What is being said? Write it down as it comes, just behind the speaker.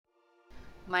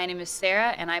My name is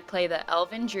Sarah, and I play the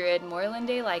Elven Druid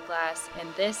Morlinde Lyclass, and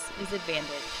this is Advantage.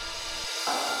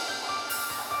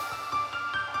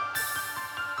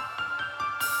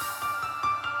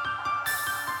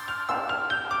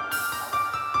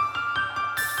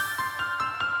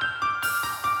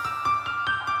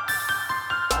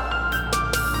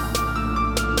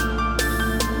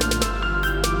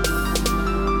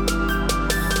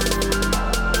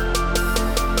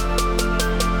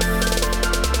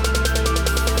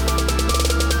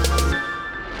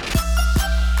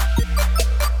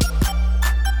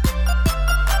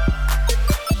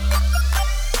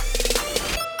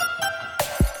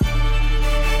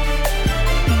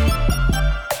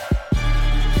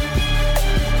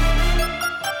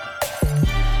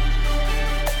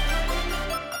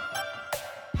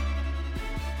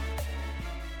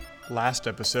 Last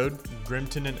episode,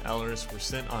 Grimton and Ellers were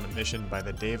sent on a mission by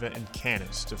the Deva and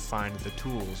Canis to find the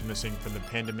tools missing from the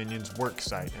Pandominion's work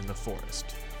site in the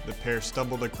forest. The pair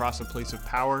stumbled across a place of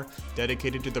power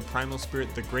dedicated to the primal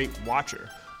spirit the Great Watcher,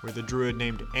 where the druid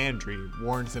named Andri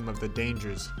warned them of the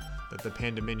dangers that the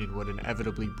Pandominion would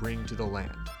inevitably bring to the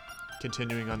land.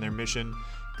 Continuing on their mission,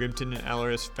 Grimton and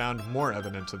Ellers found more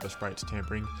evidence of the sprite's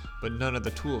tampering, but none of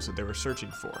the tools that they were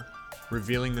searching for.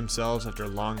 Revealing themselves after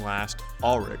long last,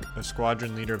 Ulrich, a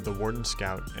squadron leader of the Warden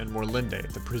Scout, and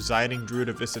Morlinde, the presiding druid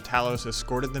of Isatalos,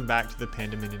 escorted them back to the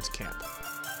Pandominion's camp.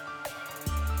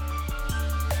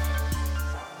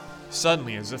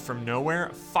 Suddenly, as if from nowhere,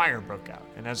 a fire broke out,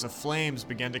 and as the flames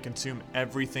began to consume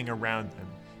everything around them,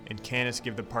 and Canis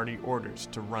gave the party orders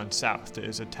to run south to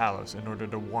Isatalos in order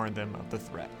to warn them of the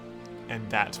threat. And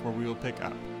that's where we will pick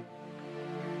up.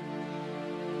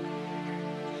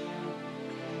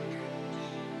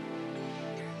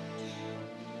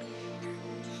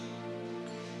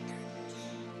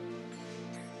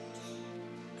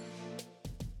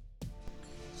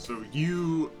 So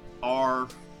you are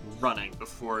running. The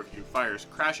four of you. Fire's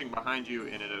crashing behind you,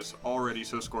 and it is already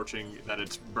so scorching that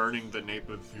it's burning the nape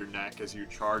of your neck as you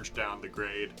charge down the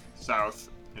grade south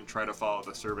and try to follow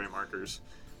the survey markers.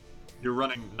 You're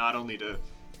running not only to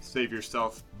save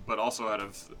yourself, but also out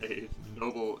of a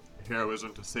noble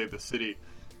heroism to save the city.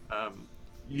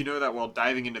 You know that while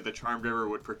diving into the Charmed River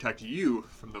would protect you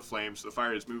from the flames, the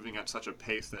fire is moving at such a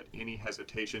pace that any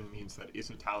hesitation means that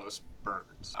Isatalos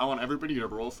burns. I want everybody to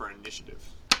roll for initiative.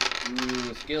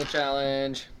 Ooh, skill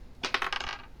challenge.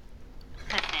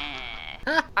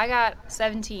 I got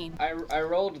 17. I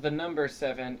rolled the number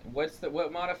 7.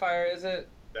 What modifier is it?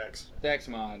 Dex. Dex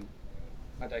mod.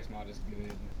 My dex mod is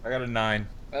good. I got a 9.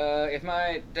 If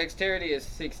my dexterity is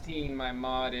 16, my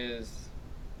mod is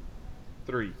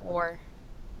 3. 4.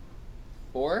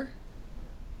 4?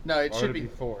 No, it Why should would be it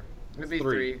be 4? It'd be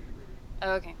 3. 3.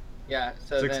 Oh, okay. Yeah,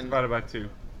 so 6 then divided by 2.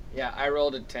 yeah, I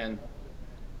rolled a 10.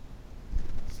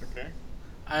 Okay.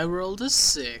 I rolled a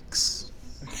 6.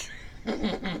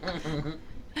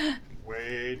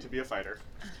 Way to be a fighter.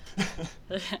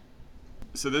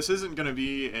 So this isn't going to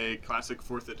be a classic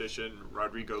 4th edition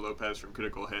Rodrigo Lopez from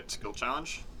Critical Hit skill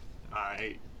challenge.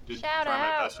 I did Shout try my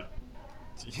out.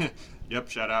 best to... Yep,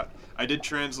 shout out. I did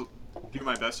do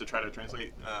my best to try to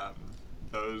translate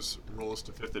those rules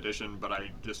to 5th edition, but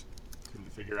I just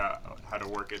couldn't figure out how to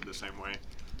work it the same way.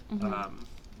 Mm-hmm.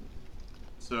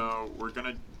 So we're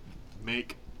going to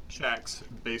make checks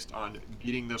based on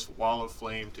beating this wall of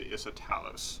flame to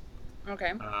Isatalos.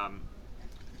 Okay.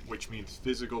 Which means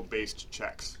physical-based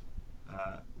checks,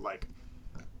 like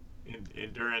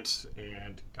endurance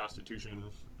and constitution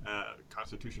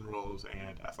rolls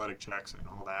and athletic checks and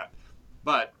all that.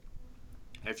 But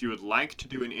if you would like to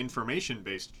do an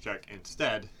information-based check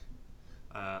instead,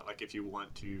 like if you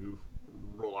want to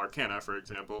roll Arcana, for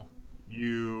example,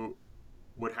 you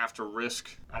would have to risk,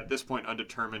 at this point,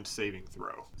 undetermined saving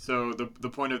throw. So the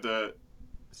point of the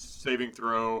saving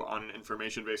throw on an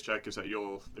information-based check is that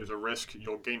there's a risk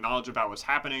you'll gain knowledge about what's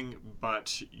happening,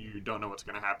 but you don't know what's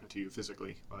going to happen to you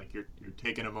physically. Like you're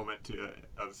taking a moment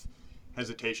of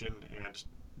hesitation and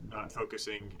not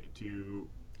focusing to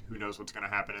who knows what's going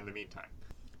to happen in the meantime.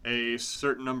 A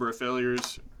certain number of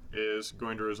failures is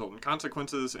going to result in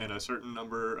consequences, and a certain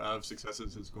number of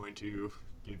successes is going to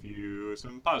give you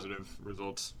some positive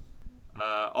results.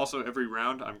 Also, every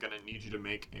round, I'm going to need you to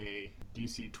make a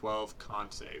DC 12 con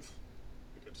save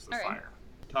against the All right. fire.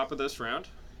 Top of this round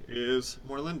is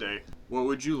Morlinde. What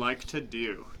would you like to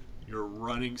do? You're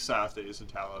running south to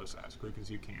Isatalos as quick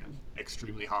as you can.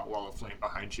 Extremely hot wall of flame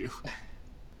behind you.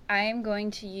 I am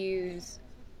going to use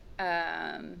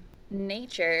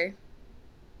nature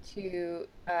to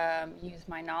use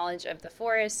my knowledge of the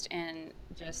forest and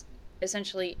just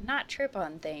essentially not trip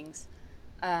on things.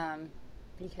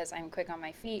 because I'm quick on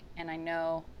my feet and I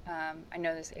know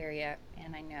this area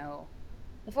and I know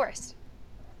the forest.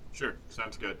 Sure,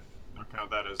 sounds good. I'll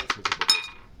count that as a physical based.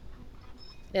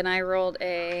 And I rolled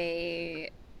a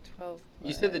 12.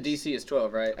 You said the DC is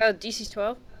 12, right? Oh, DC's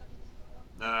 12?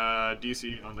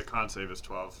 DC on the con save is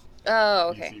 12. Oh,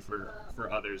 okay. DC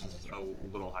for others is a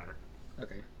little higher.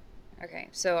 Okay. Okay,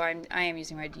 so I am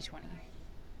using my D20.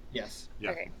 Yes.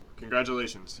 Yeah. Okay.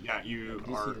 Congratulations. Yeah, you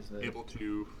DC are is the- able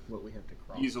to What we have to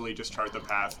cross. easily just chart the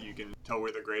path. You can tell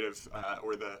where the grade of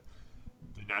or the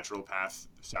natural path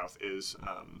south is,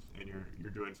 and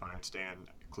you're doing fine. Stand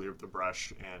clear of the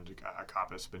brush and a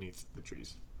coppice beneath the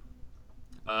trees.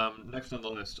 Next on the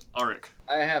list, Arik.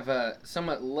 I have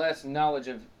somewhat less knowledge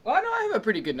of. Well, no, I have a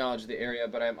pretty good knowledge of the area,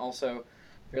 but I'm also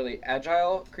a fairly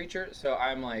agile creature, so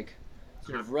I'm like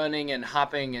sort of running and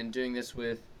hopping and doing this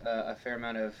with a fair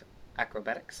amount of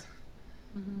acrobatics.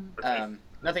 Okay.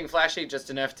 Nothing flashy, just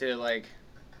enough to like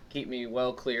keep me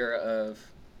well clear of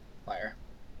fire.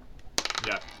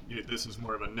 Yeah, this is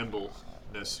more of a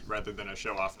nimbleness rather than a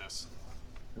show-offness.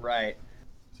 Right.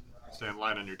 Stand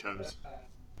light on your toes.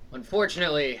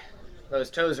 Unfortunately,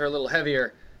 those toes are a little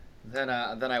heavier than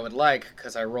I would like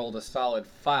because I rolled a solid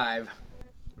 5.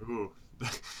 Ooh.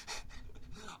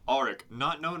 Auric,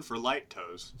 not known for light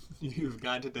toes. You've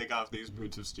got to take off these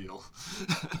boots of steel.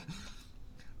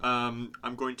 I'm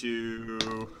going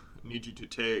to need you to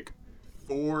take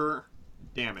 4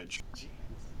 damage.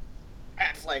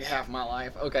 That's like half my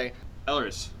life. Okay.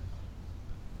 Elris.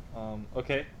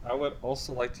 Okay. I would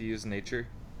also like to use nature.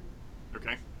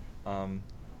 Okay.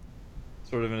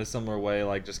 Sort of in a similar way,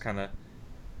 like just kind of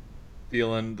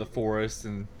feeling the forest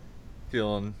and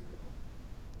feeling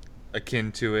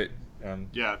akin to it.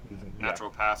 Yeah, natural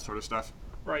path sort of stuff.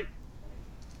 Right.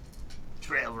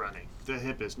 Trail running, the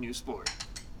hippest new sport.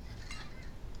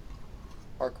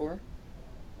 Parkour.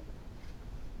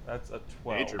 That's a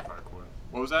 12. Nature parkour.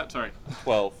 What was that? Sorry.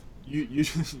 12.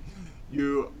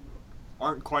 You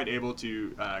aren't quite able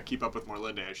to keep up with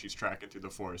Morlinda as she's tracking through the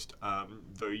forest.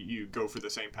 Though you go for the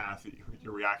same path,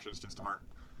 your reactions just aren't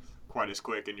quite as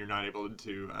quick, and you're not able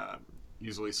to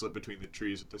easily slip between the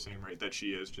trees at the same rate that she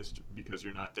is, just because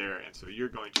you're not there. And so you're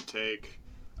going to take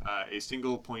a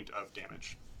single point of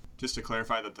damage. Just to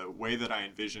clarify that the way that I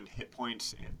envision hit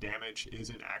points and damage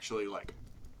isn't actually like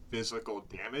physical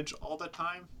damage all the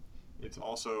time. It's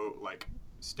also like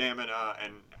stamina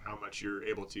and how much you're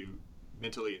able to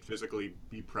mentally and physically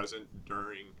be present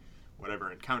during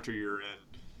whatever encounter you're in.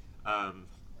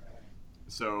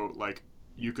 So like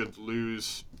you could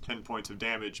lose 10 points of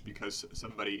damage because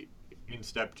somebody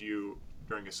instepped you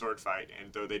during a sword fight,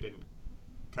 and though they didn't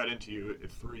cut into you, it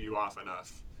threw you off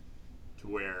enough to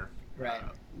where Right.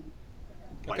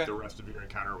 like Okay. the rest of your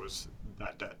encounter was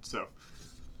that dead. So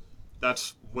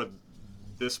that's what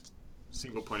this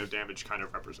single point of damage kind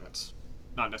of represents.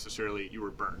 Not necessarily you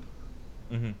were burned.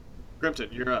 Mm-hmm.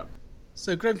 Grimton, you're up.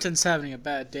 So Grimton's having a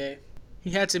bad day.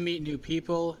 He had to meet new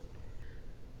people.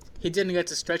 He didn't get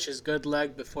to stretch his good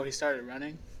leg before he started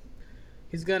running.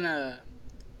 He's gonna,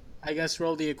 I guess,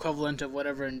 roll the equivalent of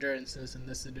whatever endurance is in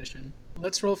this edition.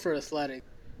 Let's roll for athletic.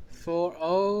 For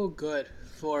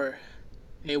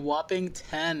a whopping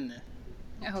 10.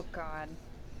 Oh, God.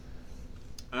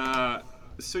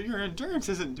 So your endurance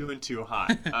isn't doing too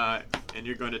hot. And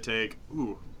you're going to take,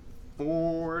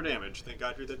 4 damage. Thank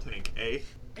God you're the tank, eh?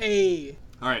 Hey,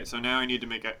 Alright, so now I need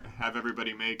to have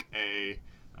everybody make a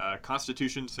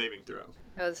Constitution saving throw.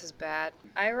 Oh, this is bad.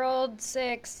 I rolled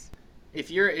 6.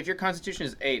 If your constitution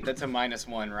is 8, that's a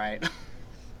 -1, right?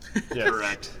 Yes.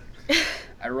 Correct.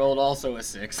 I rolled also a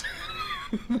 6.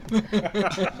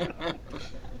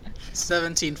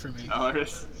 17 for me.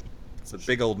 Elris, It's a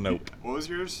big old nope. what was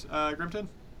yours, Grimton?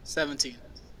 17.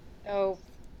 Oh,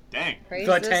 Dang. praise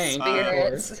The the tank,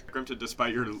 of spirits. Grimton,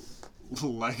 despite your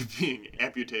leg being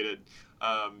amputated,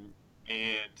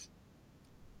 and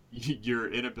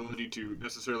your inability to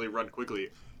necessarily run quickly,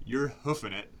 you're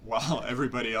hoofing it while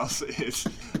everybody else is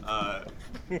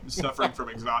suffering from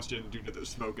exhaustion due to the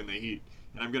smoke and the heat.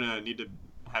 And I'm gonna need to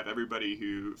have everybody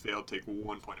who failed take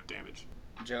 1 point of damage.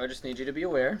 Joe, I just need you to be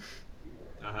aware.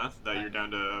 That you're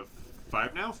down to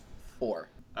 5 now. 4.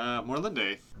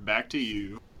 Morlinde, back to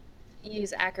you.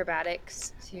 Use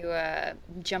acrobatics to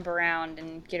jump around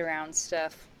and get around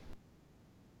stuff.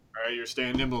 All right, you're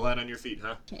staying nimble, light on your feet,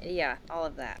 huh? Yeah, all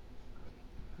of that.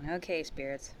 Okay,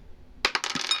 spirits.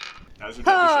 As you're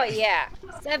Oh, done, you say- yeah.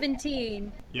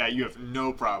 17. Yeah, you have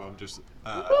no problem just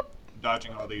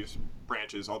dodging all these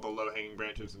branches, all the low-hanging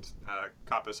branches and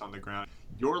coppice on the ground.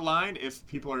 Your line, if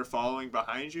people are following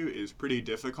behind you, is pretty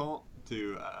difficult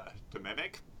to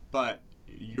mimic, but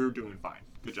you're doing fine.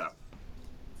 Good job.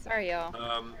 Sorry, y'all.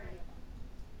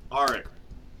 Ulrich,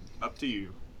 up to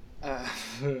you.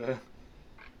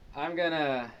 I'm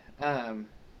gonna,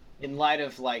 in light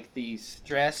of like the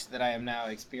stress that I am now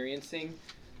experiencing,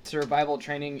 survival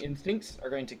training instincts are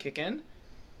going to kick in,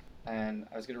 and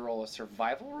I was gonna roll a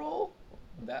survival roll.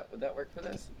 Would that work for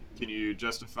this? Can you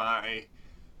justify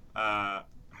how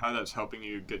that's helping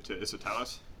you get to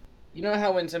Isatalis? You know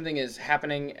how when something is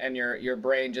happening and your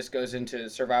brain just goes into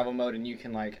survival mode and you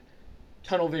can like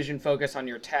tunnel vision focus on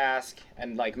your task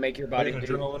and like make your body An do...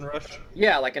 adrenaline rush.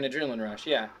 Yeah, like an adrenaline rush.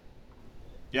 Yeah.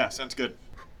 Yeah, sounds good.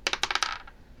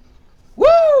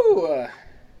 Woo!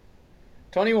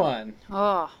 21.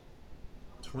 Oh,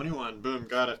 21, boom,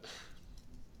 got it.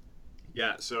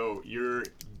 Yeah, so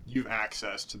you've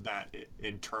accessed that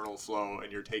internal flow,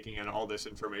 and you're taking in all this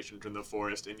information from the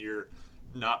forest, and you're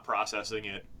not processing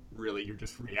it. Really, you're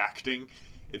just reacting.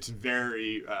 It's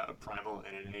very primal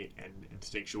and innate and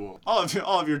instinctual. All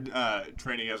of your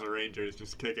training as a ranger is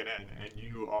just kicking in, and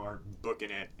you are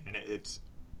booking it, and it's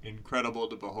incredible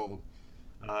to behold.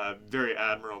 Very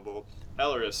admirable.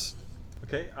 Elris.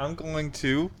 Okay, I'm going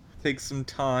to take some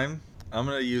time. I'm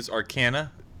going to use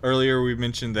Arcana. Earlier we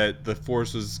mentioned that the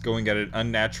force was going at an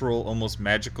unnatural, almost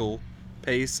magical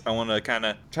pace. I want to kind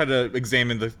of try to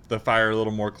examine the fire a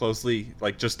little more closely.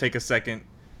 Like, just take a second,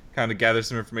 kind of gather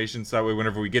some information, so that way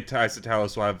whenever we get to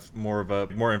Isatalis, we'll have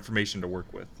more information to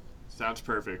work with. Sounds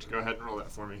perfect. Go ahead and roll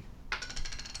that for me.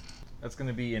 That's going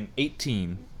to be an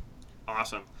 18.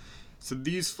 Awesome. So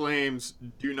these flames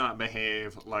do not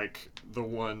behave like the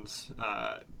ones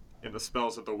in the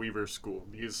spells at the Weaver School.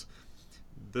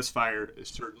 This fire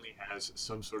certainly has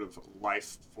some sort of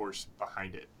life force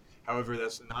behind it. However,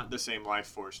 that's not the same life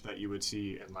force that you would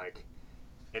see in like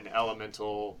an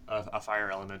elemental, a fire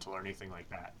elemental, or anything like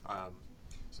that.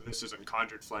 So this isn't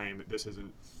conjured flame. This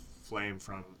isn't flame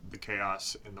from the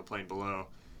chaos in the plane below.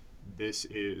 This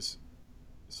is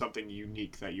something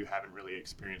unique that you haven't really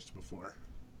experienced before.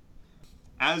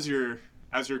 As you're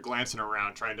glancing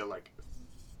around, trying to like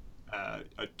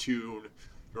attune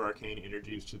your arcane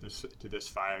energies to this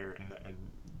fire and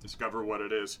discover what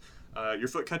it is, your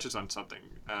foot catches on something.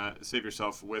 Save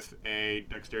yourself with a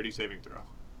dexterity saving throw.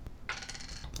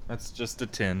 That's just a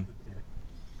 10.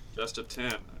 Just a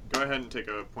 10. Go ahead and take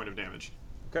a point of damage.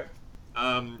 Okay.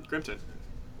 Grimton,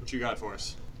 what you got for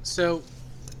us? So,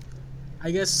 I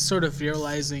guess sort of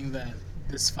realizing that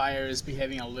this fire is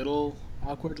behaving a little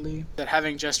awkwardly, that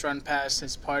having just run past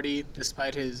his party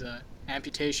despite his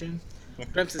amputation,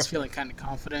 Grimton's feeling kind of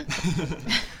confident.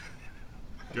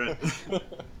 Good.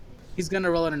 He's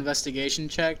gonna roll an investigation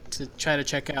check to try to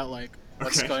check out like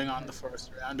what's Okay. going on in the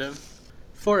forest around him.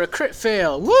 For a crit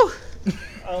fail, woo!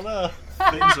 Oh no.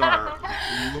 Things are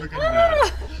looking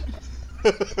bad.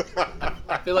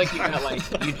 I feel like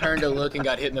you turned to look and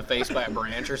got hit in the face by a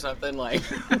branch or something like.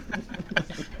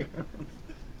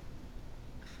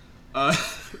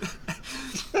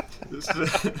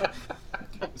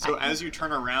 So as you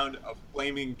turn around, a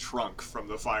flaming trunk from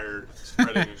the fire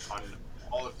spreading on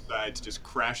all of the sides just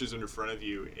crashes in front of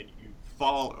you, and you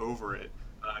fall over it.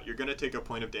 You're going to take a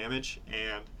point of damage,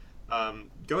 and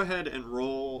go ahead and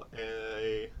roll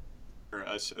a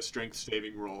strength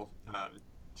saving roll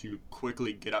to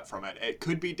quickly get up from it. It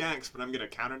could be Dex, but I'm going to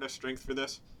count it as strength for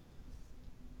this.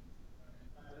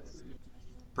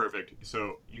 Perfect.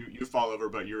 So you fall over,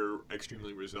 but you're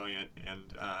extremely resilient, and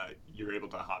you're able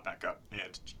to hop back up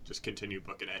and just continue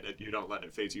booking it. You don't let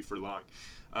it phase you for long.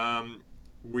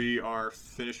 We are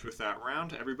finished with that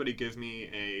round. Everybody give me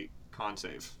a con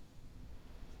save.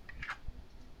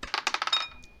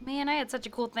 man, I had such a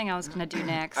cool thing I was gonna do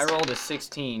next. I rolled a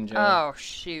 16, Joe. Oh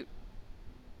shoot.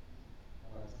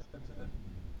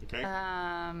 Okay.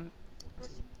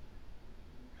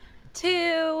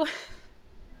 2.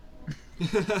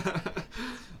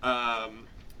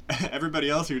 Everybody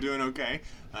else, you're doing okay.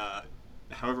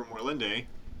 However, Morlinde,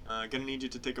 gonna need you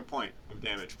to take a point of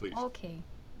damage, please. Okay.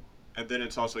 And then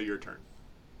it's also your turn.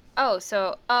 Oh,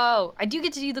 I do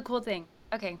get to do the cool thing.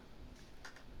 Okay.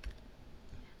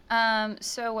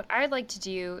 So what I'd like to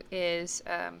do is,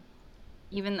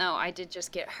 even though I did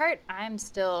just get hurt, I'm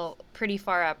still pretty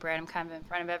far up, right? I'm kind of in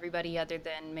front of everybody other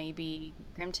than maybe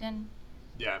Grimton.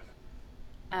 Yeah.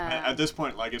 At this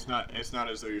point, like it's not as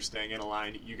though you're staying in a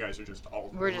line. You guys are just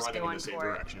all We're just running in going the same for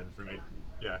it. direction, right?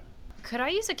 Yeah. Could I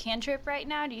use a cantrip right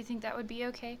now? Do you think that would be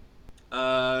okay?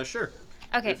 Sure.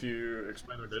 Okay. If you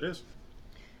explain what it is.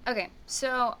 Okay,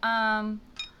 so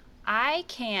I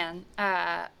can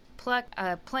pluck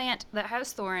a plant that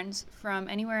has thorns from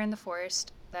anywhere in the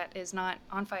forest that is not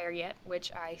on fire yet,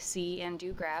 which I see and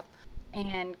do grab,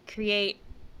 and create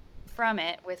from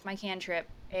it with my cantrip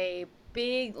a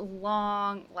big,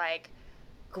 long, like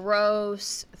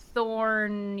gross,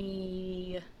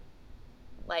 thorny,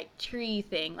 like tree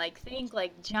thing. Like think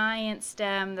like giant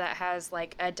stem that has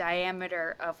like a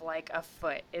diameter of like a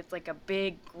foot. It's like a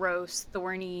big, gross,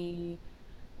 thorny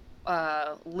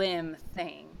limb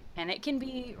thing, and it can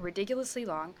be ridiculously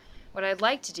long. What I'd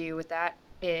like to do with that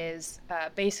is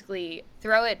basically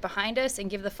throw it behind us and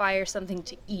give the fire something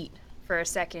to eat for a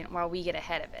second while we get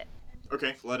ahead of it.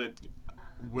 Okay, let it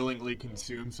willingly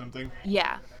consume something.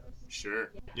 Yeah,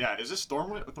 Sure. Yeah, is this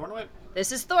Thornwhip?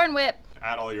 this is Thorn Whip.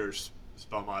 Add all your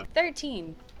spell mod.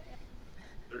 13.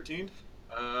 13?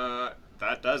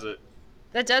 That does it.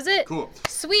 That does it? Cool.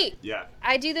 Sweet. Yeah.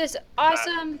 I do this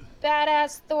awesome,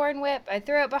 badass Thorn Whip. I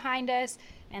throw it behind us,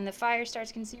 and the fire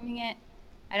starts consuming it.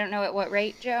 I don't know at what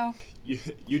rate, Joe.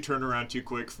 You turn around too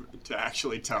quick to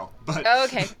actually tell, but Oh,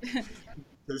 okay.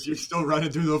 because you're still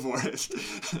running through the forest.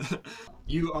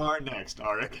 You are next,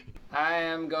 Arik. I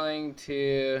am going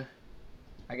to,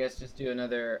 I guess, just do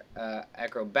another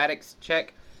acrobatics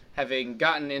check. Having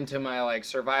gotten into my like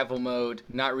survival mode,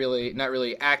 not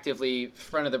really actively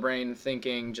front of the brain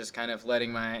thinking, just kind of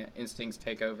letting my instincts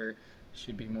take over,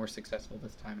 should be more successful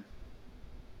this time.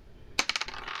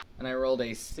 And I rolled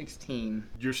a 16.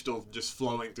 You're still just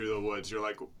flowing through the woods. You're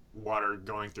like water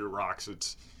going through rocks.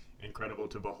 It's incredible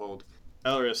to behold.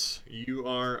 Elris, you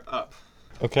are up.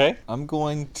 Okay. I'm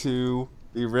going to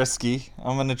be risky.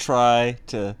 I'm gonna try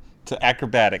to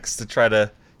acrobatics to try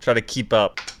to keep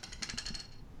up.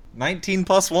 19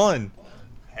 plus 1.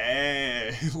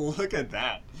 Hey, look at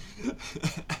that.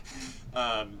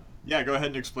 Yeah, go ahead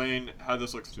and explain how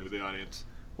this looks to the audience.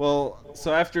 Well,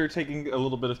 so after taking a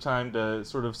little bit of time to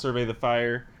sort of survey the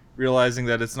fire, realizing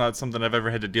that it's not something I've ever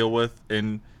had to deal with,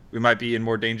 and we might be in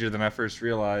more danger than I first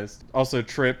realized. Also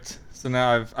tripped, so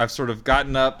now I've sort of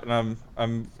gotten up and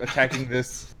I'm attacking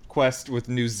this quest with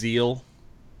new zeal,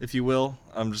 if you will.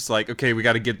 I'm just like, okay, we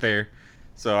got to get there.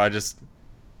 So I just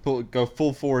go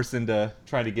full force into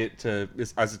trying to get to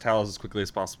Isatalis as quickly as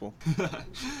possible.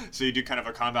 So you do kind of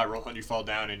a combat roll and you fall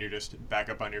down and you're just back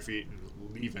up on your feet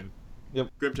and leaving. Yep.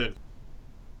 Grimton.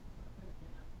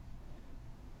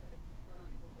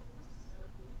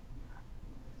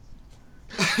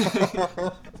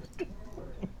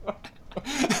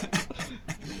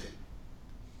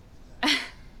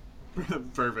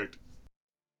 Perfect.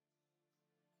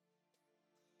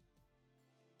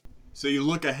 So you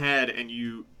look ahead and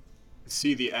you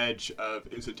see the edge of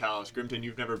Isatalis. Grimton,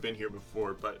 you've never been here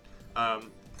before, but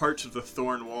parts of the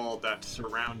thorn wall that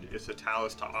surround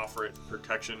Isatalis to offer it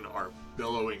protection are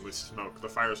billowing with smoke. The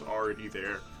fire's already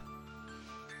there.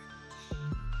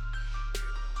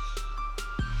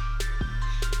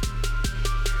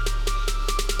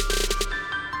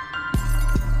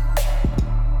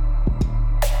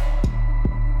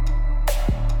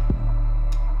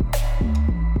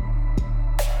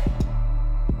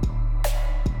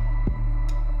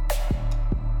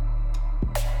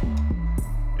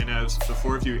 The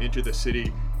four of you enter the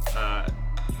city.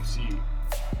 You see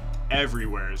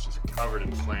everywhere is just covered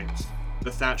in flames.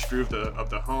 The thatched roof of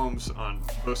the homes on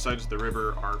both sides of the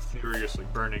river are furiously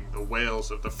burning. The wails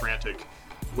of the frantic,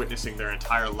 witnessing their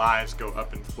entire lives go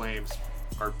up in flames,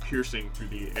 are piercing through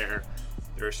the air.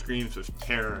 There are screams of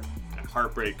terror and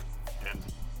heartbreak and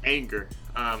anger.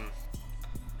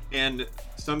 And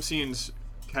some scenes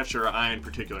catch your eye in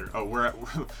particular. Oh,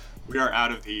 we are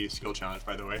out of the skill challenge,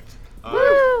 by the way.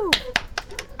 Woo!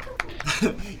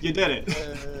 You did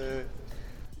it.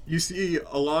 You see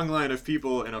a long line of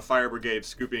people in a fire brigade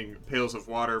scooping pails of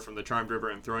water from the Charmed River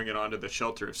and throwing it onto the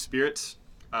Shelter of Spirits.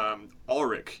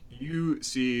 Ulrich, you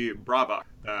see Brabach,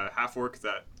 the half-orc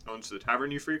that owns the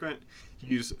tavern you frequent.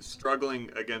 He's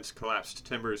struggling against collapsed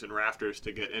timbers and rafters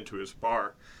to get into his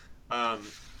bar.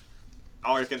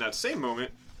 Ulrich, in that same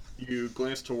moment, you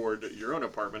glance toward your own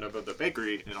apartment above the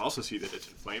bakery and also see that it's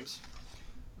in flames.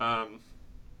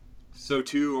 So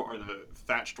too are the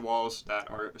thatched walls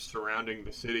that are surrounding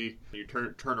the city. You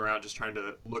turn around just trying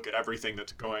to look at everything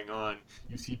that's going on.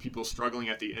 You see people struggling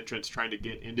at the entrance trying to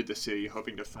get into the city,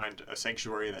 hoping to find a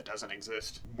sanctuary that doesn't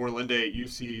exist. Morlinde, you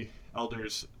see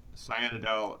elders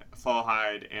Cyanidel,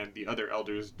 Fallhide, and the other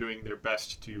elders doing their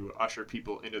best to usher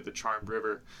people into the Charmed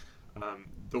River.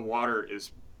 The water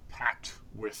is packed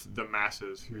with the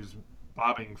masses whose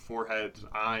bobbing foreheads,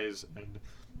 eyes, and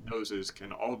noses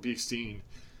can all be seen.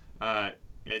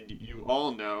 And you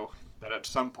all know that at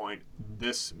some point,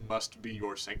 this must be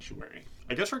your sanctuary.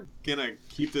 I guess we're gonna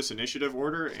keep this initiative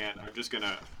order, and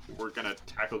we're gonna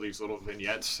tackle these little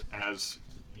vignettes as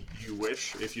you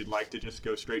wish. If you'd like to just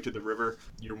go straight to the river,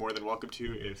 you're more than welcome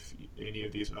to. If any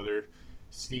of these other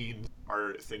scenes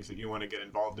are things that you want to get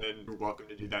involved in, you're welcome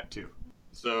to do that too.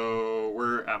 So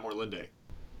we're at Morlinde.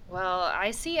 Well,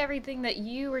 I see everything that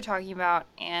you were talking about,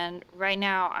 and right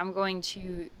now I'm going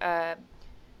to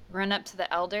run up to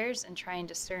the elders and try and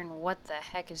discern what the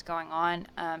heck is going on,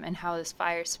 and how this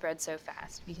fire spread so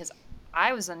fast. Because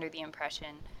I was under the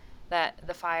impression that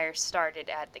the fire started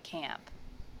at the camp,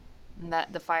 and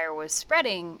that the fire was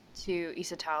spreading to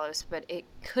Isatalos, but it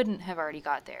couldn't have already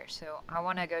got there. So I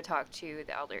want to go talk to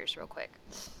the elders real quick.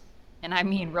 And I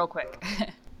mean real quick.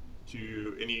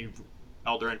 To any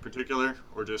elder in particular,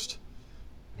 or just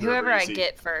Whoever you I see?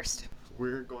 get first.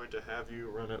 We're going to have you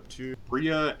run up to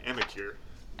Bria Amikir,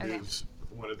 Okay. who's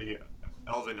one of the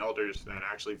elven elders that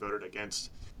actually voted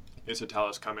against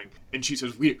Isatalis coming. And she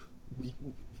says, we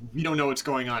don't know what's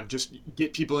going on. Just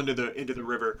get people into the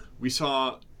river. We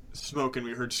saw smoke and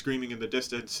we heard screaming in the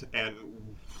distance, and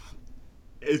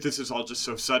this is all just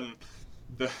so sudden.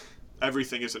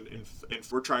 Everything is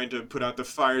we're trying to put out the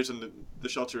fires in the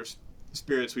shelter of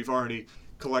spirits. We've already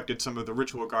collected some of the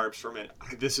ritual garbs from it.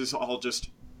 This is all just,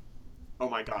 oh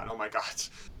my god.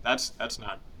 That's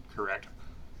not correct.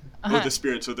 Oh, the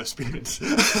spirits.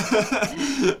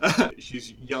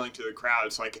 She's yelling to the crowd.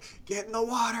 It's like, get in the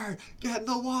water,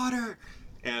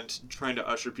 and trying to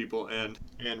usher people in.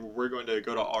 And we're going to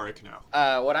go to Auric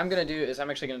now. What I'm going to do is I'm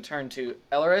actually going to turn to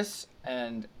Elris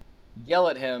and yell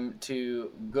at him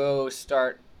to go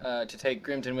start, to take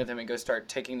Grimton with him and go start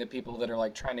taking the people that are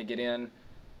like trying to get in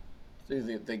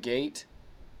through the gate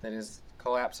that is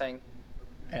collapsing,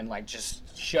 and like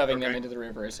just shoving them Okay. into the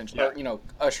river, essentially, Yeah. or, you know,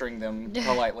 ushering them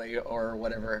politely or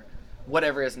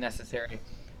whatever is necessary.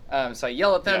 So I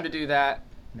yell at them Yeah. to do that.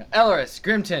 Elris,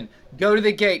 Grimton, go to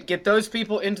the gate. Get those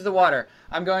people into the water.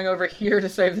 I'm going over here to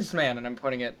save this man, and I'm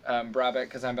pointing at Brabeck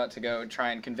because I'm about to go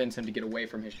try and convince him to get away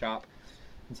from his shop.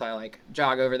 And so I like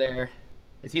jog over there.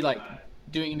 Is he like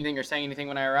doing anything or saying anything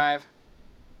when I arrive?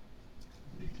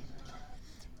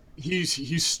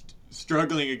 He's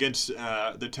struggling against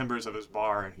the timbers of his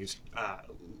bar, and he's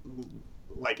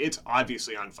like, it's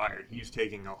obviously on fire. He's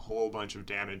taking a whole bunch of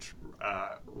damage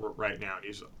right now, and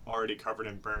he's already covered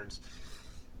in burns.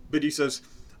 But he says,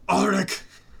 Ulrich,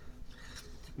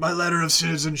 my letter of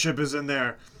citizenship is in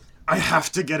there. I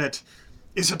have to get it.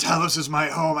 Isatalos is my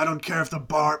home. I don't care if the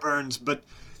bar burns, but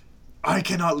I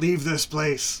cannot leave this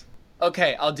place.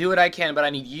 Okay, I'll do what I can, but I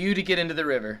need you to get into the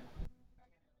river.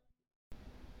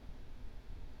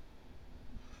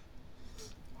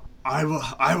 I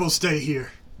will stay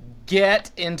here.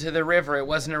 Get into the river. It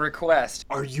wasn't a request.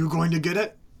 Are you going to get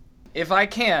it? If I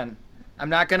can. I'm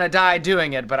not gonna die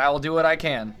doing it, but I will do what I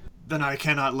can. Then I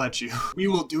cannot let you. We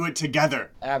will do it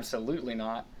together. Absolutely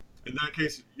not. In that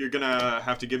case, you're gonna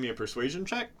have to give me a persuasion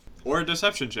check or a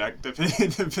deception check,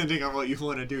 depending on what you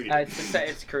want to do here.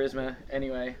 It's charisma,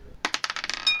 anyway.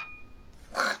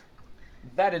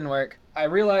 That didn't work. I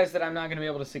realize that I'm not going to be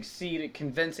able to succeed at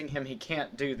convincing him he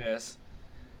can't do this.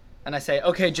 And I say,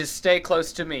 okay, just stay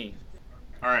close to me.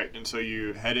 All right, and so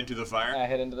you head into the fire. I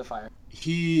head into the fire.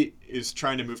 He is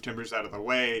trying to move timbers out of the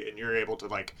way, and you're able to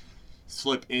like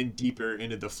slip in deeper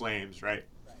into the flames, right?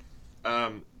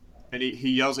 And he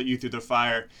yells at you through the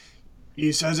fire.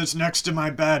 He says it's next to my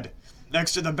bed,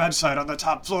 next to the bedside on the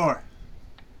top floor.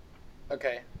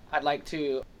 Okay. I'd like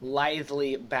to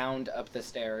lithely bound up the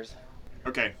stairs.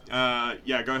 Okay,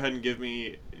 yeah, go ahead and give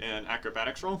me an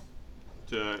acrobatics roll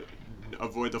to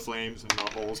avoid the flames and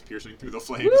the holes piercing through the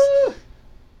flames. Woo!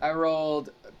 I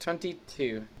rolled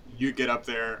 22. You get up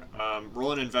there,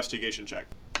 roll an investigation check.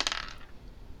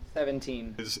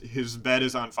 17. His bed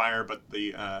is on fire, but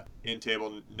the end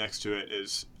table next to it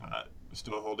is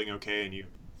still holding okay, and you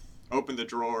open the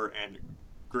drawer and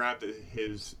grab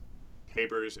his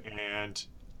papers, and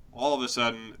all of a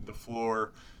sudden the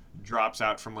floor drops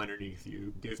out from underneath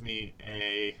you. Give me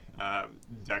a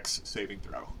dex saving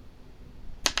throw.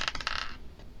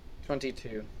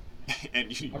 22.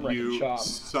 And I'm wrecking you shop.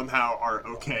 somehow are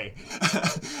okay.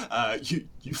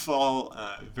 You fall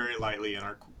very lightly and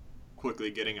are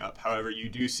quickly getting up. However, you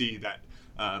do see that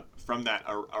from that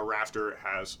a rafter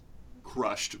has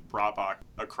crushed Brabach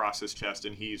across his chest,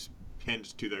 and he's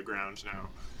pinned to the ground now.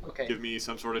 Okay. Give me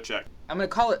some sort of check. I'm going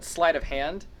to call it sleight of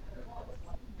hand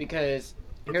because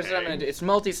here's what I'm Okay. going to do. It's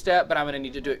multi-step, but I'm going to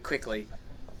need to do it quickly.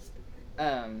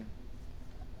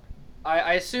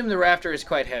 I assume the rafter is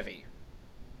quite heavy.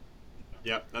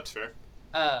 Yep, that's fair.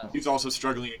 Um, He's also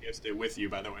struggling against it with you,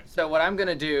 by the way. So what I'm going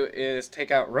to do is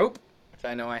take out rope, which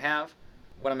I know I have.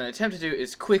 What I'm going to attempt to do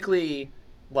is quickly,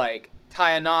 like,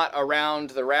 tie a knot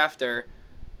around the rafter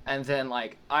and then,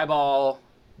 like, eyeball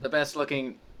the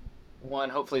best-looking one,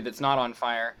 hopefully that's not on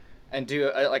fire, and do,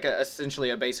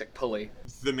 essentially a basic pulley.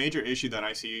 The major issue that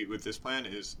I see with this plan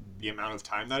is the amount of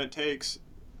time that it takes.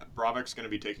 Bravek's going to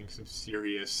be taking some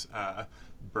serious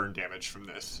burn damage from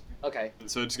this. Okay. And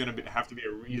so it's going to have to be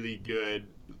a really good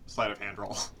sleight of hand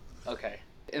roll. Okay.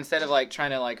 Instead of like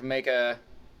trying to like make a,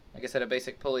 like I said, a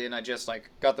basic pulley, and I just like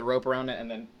got the rope around it and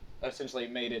then essentially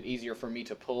made it easier for me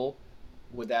to pull,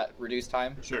 would that reduce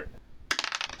time? Sure.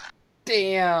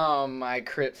 Damn, I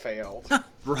crit failed.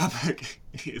 Bravek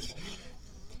is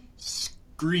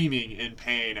screaming in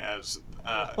pain as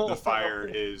the fire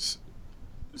is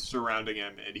surrounding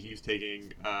him, and he's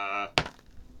taking a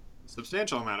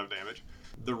substantial amount of damage.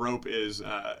 The rope is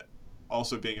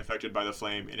also being affected by the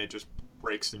flame, and it just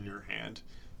breaks in your hand.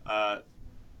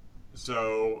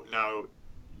 So now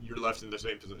you're left in the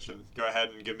same position. Go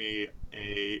ahead and give me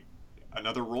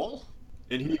another roll.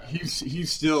 And he's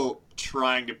still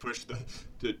trying to push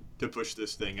to push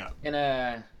this thing up. In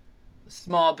a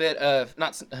small bit of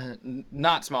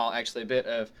not small actually, a bit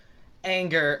of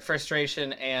anger,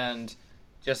 frustration, and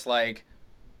just like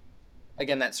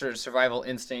again that sort of survival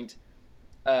instinct.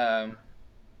 I'm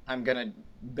gonna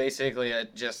basically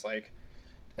just like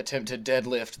attempt to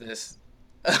deadlift this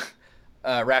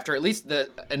rafter, at least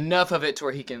enough of it to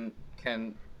where he can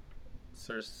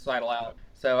sort of sidle out.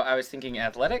 So I was thinking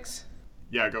athletics.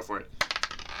 Yeah, go for it.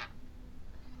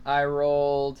 I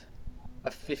rolled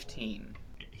a 15.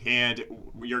 And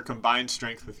your combined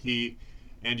strength with he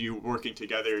and you working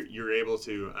together, you're able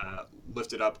to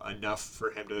lift it up enough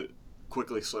for him to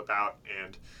quickly slip out.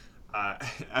 And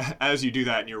as you do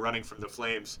that and you're running from the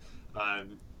flames,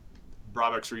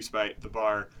 Bravek's respite, the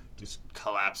bar, just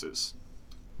collapses.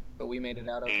 But we made it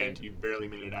out okay. And you barely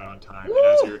made it out on time.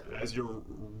 Woo! And as you're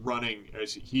running,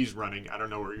 as he's running, I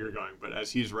don't know where you're going, but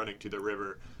as he's running to the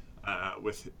river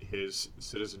with his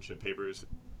citizenship papers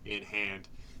in hand,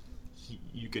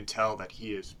 you can tell that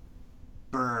he is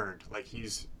burned, like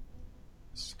he's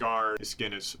scarred. His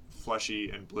skin is fleshy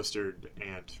and blistered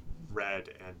and red,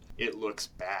 and it looks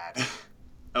bad.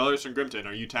 Elders and Grimton,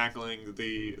 are you tackling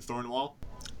the thorn wall?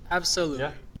 Absolutely.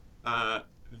 Yeah.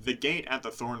 The gate at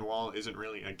the thorn wall isn't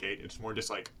really a gate. It's more just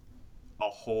like a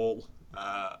hole,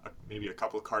 maybe a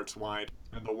couple of carts wide.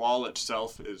 And the wall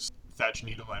itself is thatch,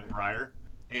 needle, and briar.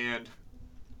 And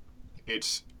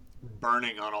it's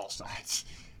burning on all sides.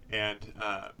 And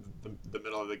the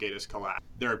middle of the gate is collapsed.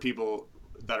 There are people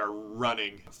that are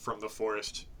running from the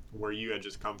forest where you had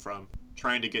just come from,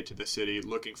 trying to get to the city,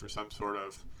 looking for some sort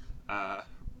of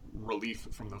relief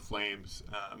from the flames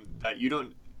that you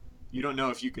don't know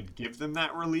if you could give them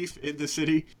that relief in the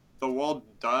city. The wall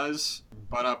does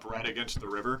butt up right against the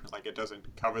river. Like, it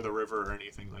doesn't cover the river or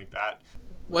anything like that.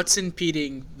 What's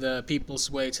impeding the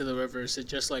people's way to the river? Is it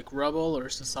just like rubble, or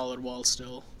is it a solid wall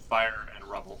still? Fire and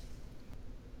rubble.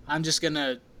 I'm just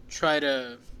gonna try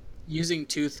to, using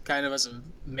Tooth kind of as a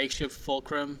makeshift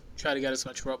fulcrum, try to get as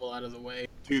much rubble out of the way.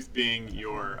 Tooth being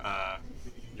your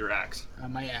axe.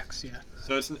 My axe, yeah.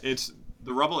 So it's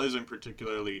the rubble isn't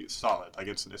particularly solid. Like,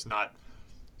 it's not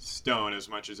stone as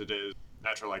much as it is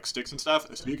natural, like sticks and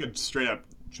stuff. So you could straight up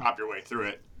chop your way through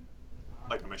it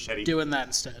like a machete. Doing that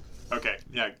instead. Okay,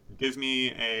 yeah. Give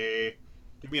me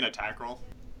an attack roll.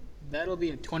 That'll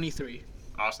be a 23.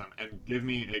 Awesome. And give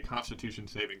me a Constitution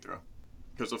saving throw,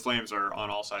 because the flames are on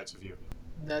all sides of you.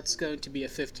 That's going to be a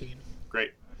 15.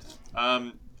 Great.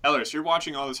 Ellers, you're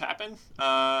watching all this happen.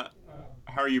 How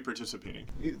are you participating?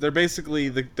 They're basically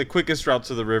the quickest route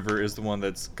to the river is the one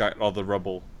that's got all the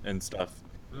rubble and stuff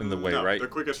in the way, No, right? the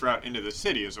quickest route into the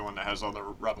city is the one that has all the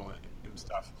rubble and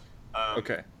stuff.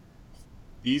 Okay.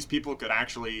 These people could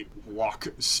actually walk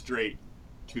straight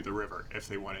to the river if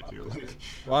they wanted to.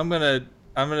 Well, I'm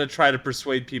gonna try to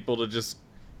persuade people to just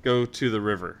go to the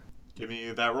river. Give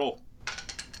me that roll.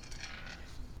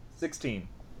 16.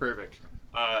 Perfect.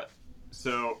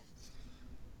 So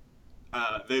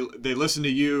they listen to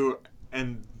you,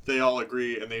 and they all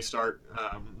agree, and they start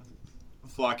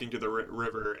flocking to the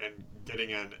river and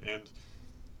getting in, and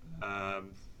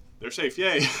they're safe.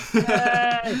 Yay!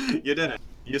 You did it.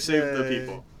 You saved the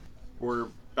people. We're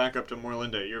back up to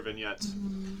Morlinda, your vignettes.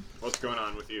 What's going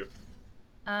on with you?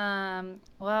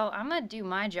 Well, I'm gonna do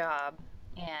my job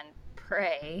and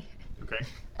pray. Okay.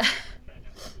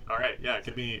 All right. Yeah.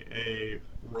 Give me a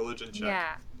religion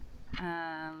check.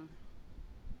 Yeah.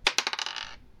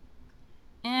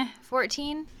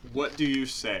 14. What do you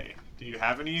say? Do you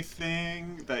have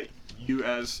anything that you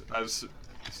as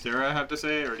Sarah have to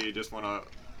say, or do you just want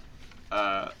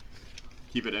to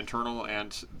keep it internal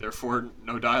and therefore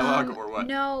no dialogue, or what?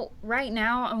 No, right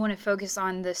now I want to focus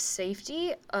on the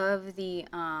safety of the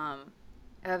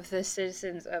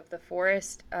citizens of the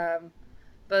forest,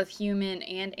 both human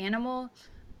and animal.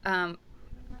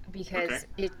 because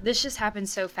Okay. this just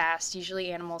happens so fast.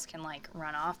 Usually animals can like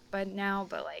run off by now,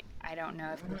 but like I don't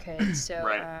know if they could. So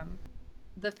Right.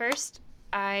 the first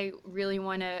I really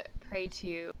want to pray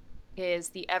to is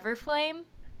the Everflame,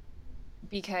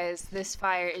 because this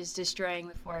fire is destroying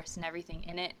the forest and everything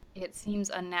in it. It seems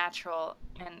unnatural,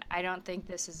 and I don't think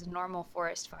this is a normal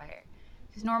forest fire.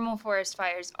 Because normal forest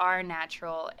fires are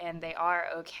natural and they are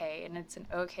okay, and it's an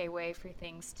okay way for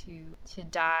things to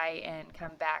die and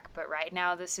come back. But right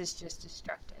now, this is just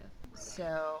destructive.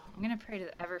 So I'm gonna pray to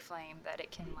the Everflame that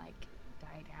it can like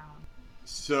die down.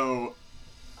 So,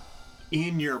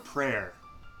 in your prayer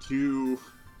to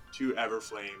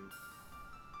Everflame,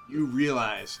 you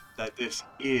realize that this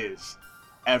is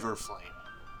Everflame.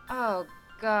 Oh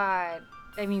God,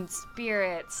 I mean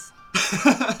spirits.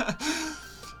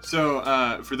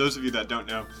 So, for those of you that don't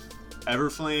know,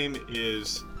 Everflame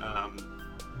is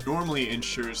normally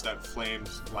ensures that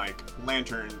flames like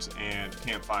lanterns and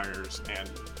campfires and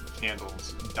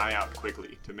candles die out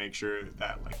quickly to make sure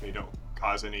that like they don't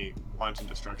cause any wanton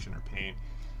destruction or pain.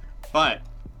 But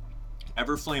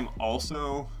Everflame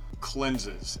also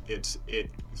cleanses. It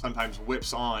sometimes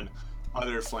whips on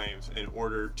other flames in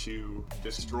order to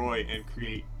destroy and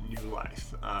create new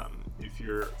life. If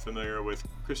you're familiar with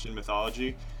Christian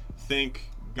mythology, think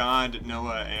God,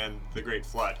 Noah, and the Great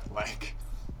Flood. Like,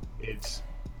 it's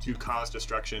to cause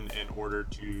destruction in order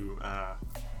to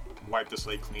wipe the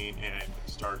slate clean and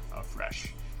start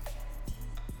afresh.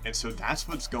 And so that's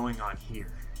what's going on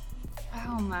here.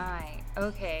 Oh my.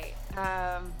 Okay.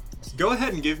 Go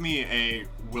ahead and give me a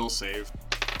will save.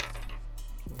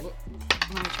 Let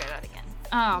me try that again.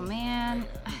 Oh man.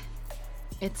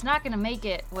 It's not gonna make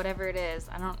it, whatever it is.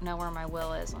 I don't know where my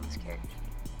will is on this character.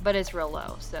 But it's real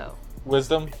low, so.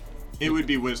 Wisdom? It would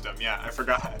be wisdom. Yeah, I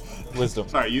forgot. Wisdom.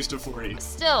 Sorry, used to 40.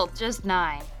 Still, just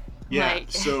 9. Yeah,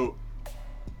 Like, so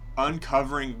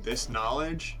uncovering this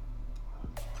knowledge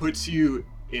puts you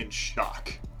in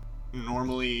shock.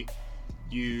 Normally,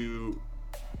 you'd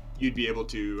be able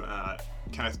to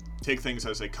kind of take things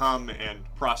as they come and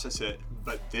process it,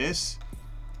 but this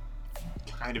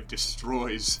kind of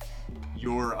destroys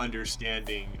your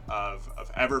understanding of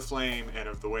Everflame and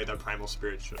of the way that primal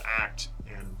spirits should act,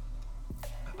 and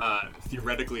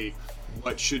theoretically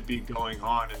what should be going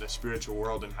on in the spiritual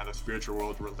world and how the spiritual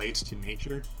world relates to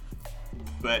nature.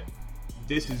 But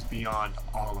this is beyond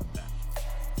all of that.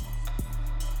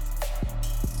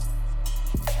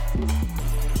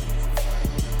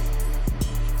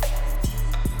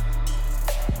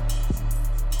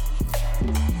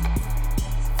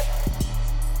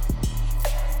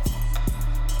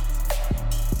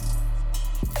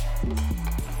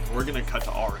 We're gonna cut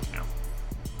to Ulrich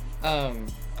now.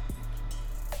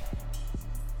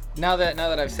 Now that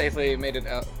I've safely made it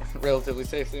out, relatively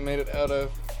safely made it out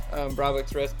of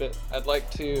Bravic's respite, I'd like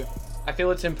to. I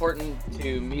feel it's important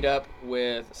to meet up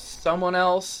with someone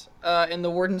else in the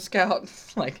Warden Scout,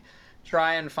 like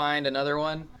try and find another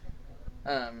one.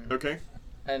 Okay.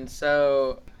 And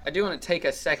so I do want to take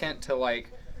a second to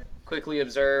like quickly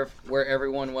observe where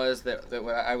everyone was that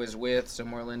I was with, so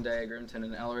Morlinde, Grimton,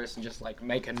 and Elris, and just like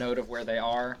make a note of where they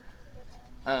are.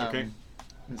 Okay.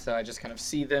 And so I just kind of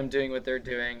see them doing what they're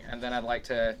doing, and then I'd like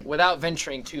to, without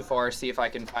venturing too far, see if I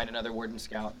can find another Warden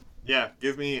Scout. Yeah,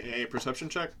 give me a perception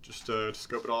check just to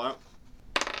scope it all out.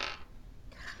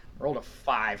 Rolled a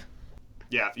 5.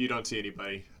 Yeah, you don't see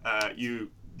anybody.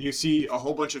 You see a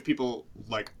whole bunch of people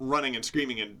like running and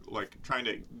screaming and like trying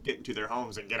to get into their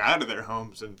homes and get out of their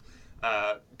homes, and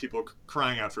people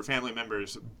crying out for family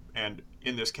members. And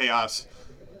in this chaos,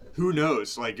 who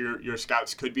knows? Like your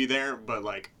scouts could be there, but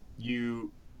like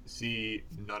you see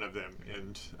none of them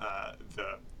in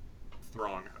the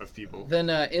throng of people. Then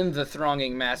in the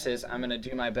thronging masses, I'm going to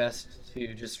do my best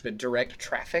to just direct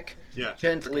traffic, Yeah.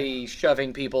 gently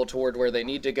shoving people toward where they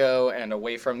need to go and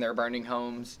away from their burning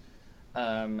homes,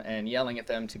 and yelling at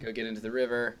them to go get into the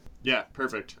river. Yeah,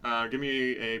 perfect. Give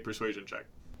me a persuasion check.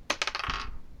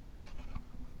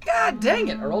 God dang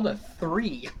it! I rolled a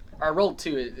 3. Or I rolled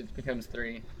 2, it becomes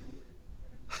 3.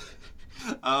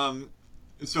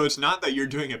 So it's not that you're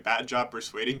doing a bad job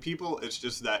persuading people, it's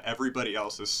just that everybody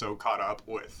else is so caught up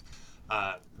with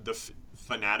the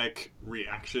fanatic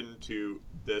reaction to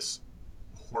this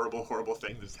horrible, horrible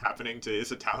thing that's happening to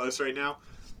Isatalis right now,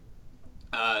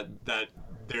 that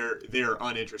they're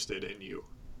uninterested in you.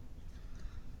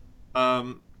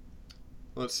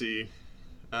 Let's see.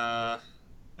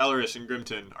 Elris and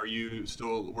Grimton, are you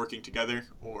still working together,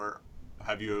 or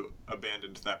have you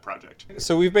abandoned that project?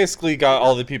 So we've basically got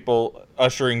all the people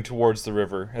ushering towards the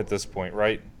river at this point,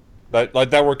 right?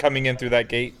 That were coming in through that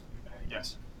gate?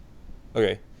 Yes.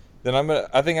 Okay. Then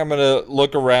I think I'm gonna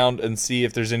look around and see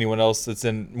if there's anyone else that's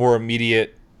in more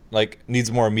immediate, like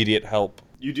needs more immediate help.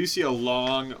 You do see a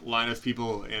long line of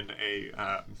people in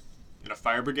a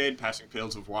fire brigade passing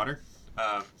pails of water.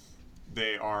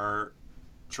 They are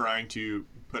trying to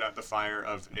put out the fire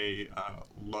of a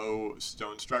low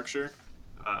stone structure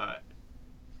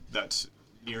that's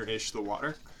near-ish the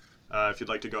water. If you'd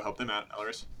like to go help them out,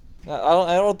 Elris.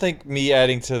 I don't think me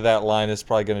adding to that line is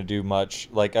probably gonna do much.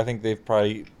 Like I think they've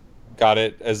probably got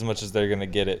it as much as they're gonna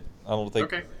get it. I don't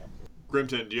think. Okay.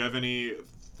 Grimton, do you have any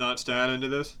thoughts to add into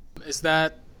this? Is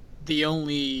that the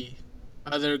only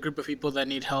other group of people that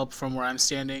need help from where I'm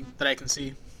standing that I can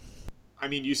see? I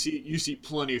mean, you see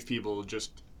plenty of people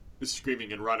just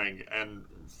screaming and running, and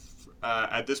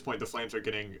at this point, the flames are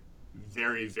getting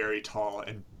very, very tall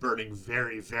and burning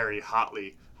very, very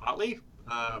hotly. Hotly?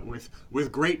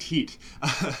 With great heat.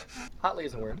 Hotly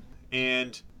is a word.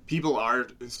 And people are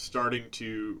starting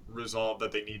to resolve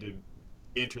that they need to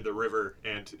enter the river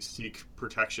and seek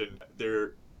protection.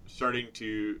 They're starting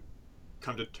to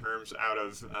come to terms out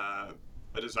of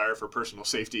a desire for personal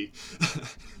safety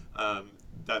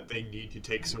that they need to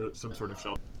take some sort of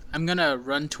shelter. I'm gonna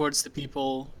run towards the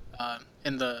people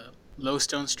in the low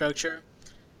stone structure,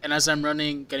 and as I'm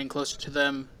running, getting closer to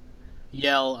them,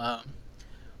 yell,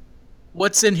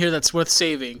 "What's in here that's worth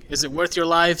saving? Is it worth your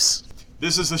lives?"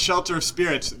 This is the shelter of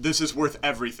spirits. This is worth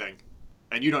everything.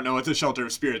 And you don't know what the shelter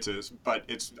of spirits is, but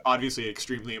it's obviously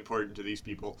extremely important to these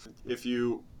people. If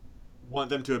you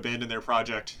want them to abandon their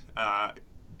project,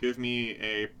 give me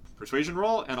a persuasion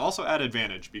roll and also add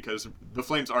advantage because the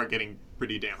flames are getting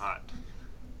pretty damn hot.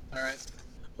 All right.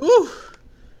 Ooh.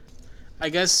 I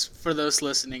guess for those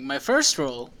listening, my first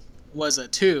roll was a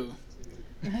 2,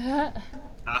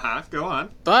 Go on.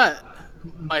 but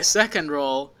my second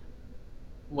roll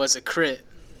was a crit.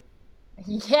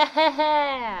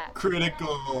 Yeah.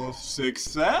 Critical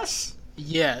success?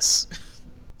 Yes.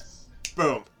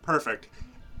 Boom. Perfect.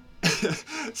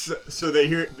 so they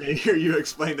hear you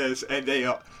explain this, and they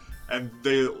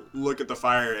look at the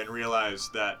fire and realize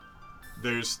that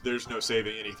there's no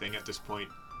saving anything at this point.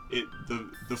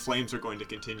 The flames are going to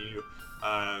continue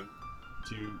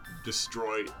to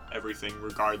destroy everything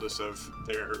regardless of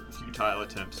their futile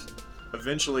attempts.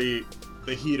 Eventually,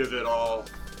 the heat of it all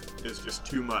is just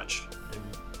too much, and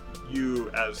you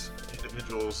as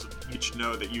individuals each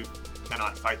know that you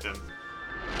cannot fight them.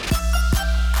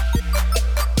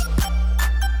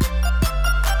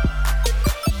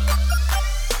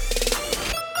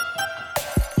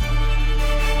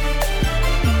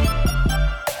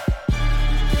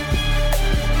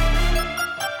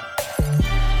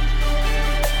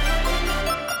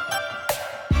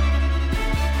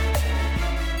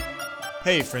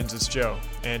 Hey friends, it's Joe,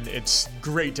 and it's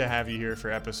great to have you here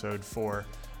for episode 4.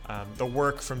 The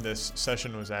work from this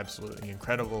session was absolutely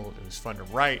incredible. It was fun to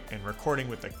write and recording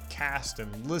with the cast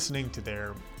and listening to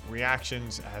their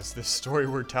reactions as the story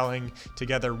we're telling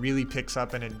together really picks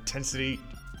up in intensity.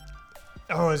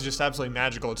 Oh, it's just absolutely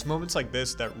magical. It's moments like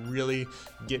this that really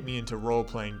get me into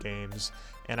role-playing games,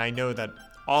 and I know that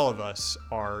all of us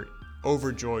are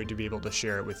overjoyed to be able to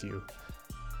share it with you.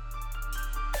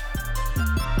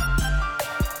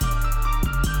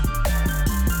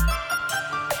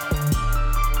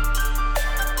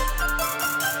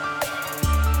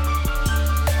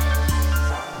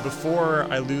 Before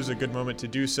I lose a good moment to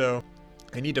do so,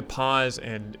 I need to pause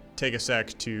and take a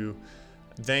sec to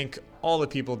thank all the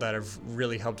people that have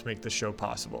really helped make this show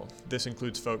possible. This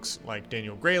includes folks like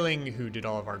Daniel Grayling, who did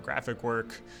all of our graphic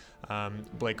work,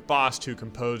 Blake Bost, who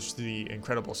composed the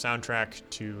incredible soundtrack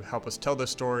to help us tell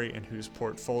this story and whose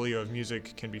portfolio of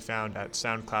music can be found at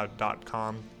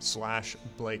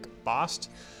soundcloud.com/Blake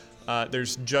Bost.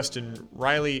 There's Justin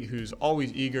Riley, who's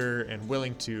always eager and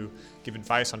willing to give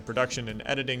advice on production and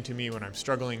editing to me when I'm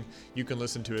struggling. You can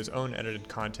listen to his own edited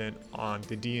content on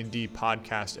the D&D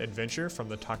podcast Adventure from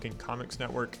the Talking Comics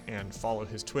Network and follow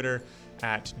his Twitter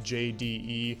at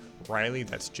JDE Riley.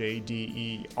 That's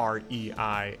JDEREILLY.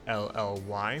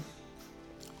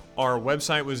 Our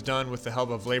website was done with the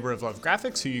help of Labor of Love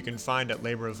Graphics, who you can find at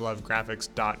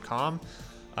laboroflovegraphics.com.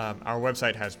 Our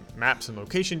website has maps and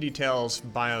location details,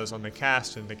 bios on the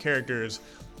cast and the characters,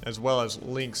 as well as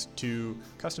links to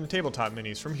custom tabletop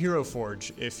minis from Hero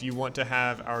Forge if you want to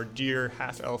have our dear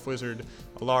half-elf wizard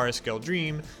Alaris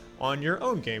Geldream on your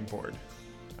own game board.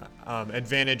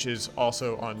 Advantage is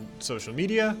also on social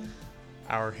media.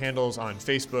 Our handles on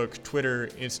Facebook, Twitter,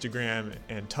 Instagram,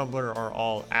 and Tumblr are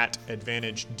all at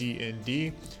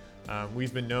AdvantageDND.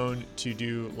 We've been known to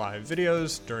do live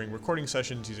videos during recording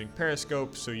sessions using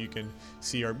Periscope so you can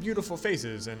see our beautiful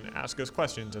faces and ask us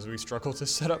questions as we struggle to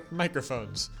set up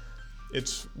microphones.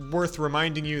 It's worth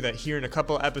reminding you that here in a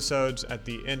couple episodes at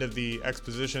the end of the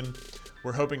exposition,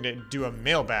 we're hoping to do a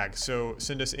mailbag. So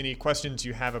send us any questions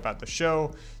you have about the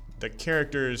show, the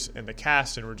characters, and the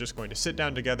cast, and we're just going to sit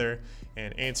down together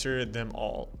and answer them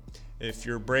all. If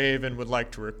you're brave and would like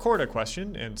to record a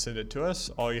question and send it to us,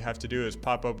 all you have to do is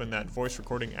pop open that voice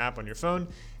recording app on your phone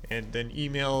and then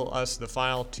email us the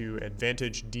file to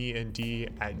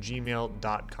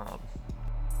advantagednd@gmail.com.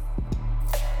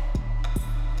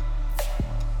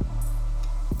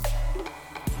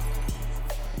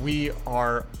 We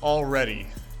are already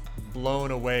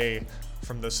blown away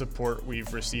from the support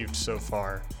we've received so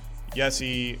far.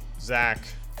 Yessie, Zach,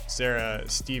 Sarah,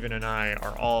 Steven, and I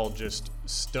are all just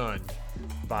stunned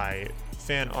by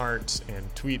fan art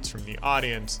and tweets from the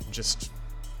audience. Just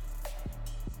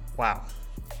wow.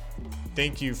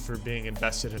 Thank you for being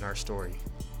invested in our story.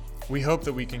 We hope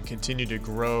that we can continue to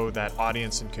grow that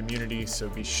audience and community, so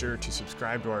be sure to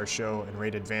subscribe to our show and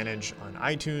rate Advantage on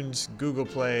iTunes, Google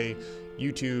Play,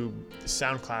 YouTube,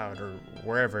 SoundCloud, or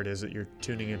wherever it is that you're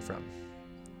tuning in from.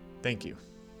 Thank you.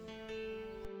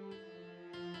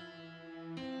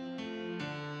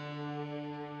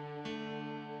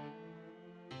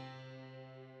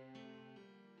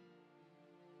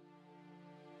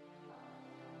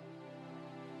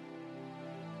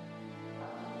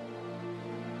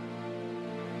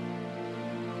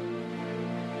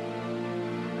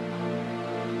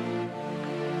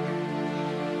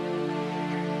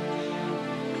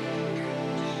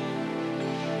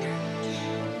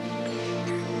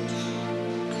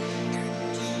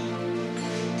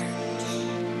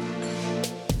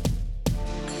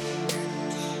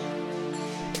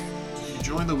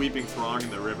 Join the weeping throng in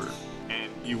the river,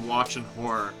 and you watch in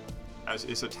horror as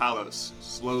Isatalos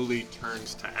slowly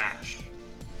turns to ash.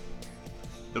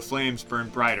 The flames burn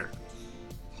brighter,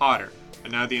 hotter,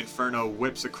 and now the inferno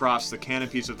whips across the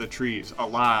canopies of the trees,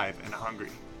 alive and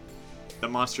hungry. The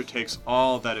monster takes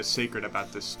all that is sacred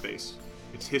about this space,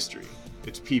 its history,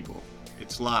 its people,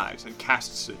 its lives, and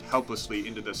casts it helplessly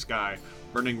into the sky,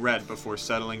 burning red before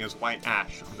settling as white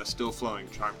ash on the still-flowing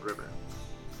Charmed River.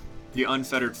 The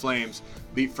unfettered flames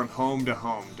leap from home to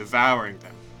home, devouring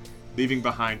them, leaving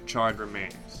behind charred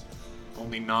remains.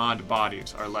 Only gnawed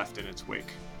bodies are left in its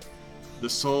wake. The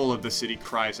soul of the city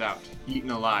cries out, eaten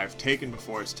alive, taken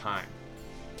before its time.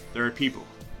 There are people,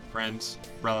 friends,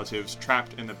 relatives,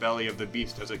 trapped in the belly of the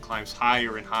beast as it climbs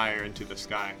higher and higher into the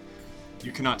sky.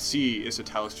 You cannot see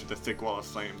Isatalos through the thick wall of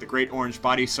flame. The great orange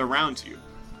body surrounds you.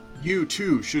 You,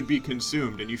 too, should be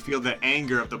consumed, and you feel the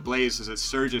anger of the blaze as it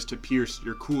surges to pierce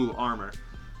your cool armor.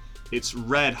 Its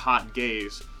red-hot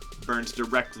gaze burns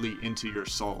directly into your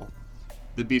soul.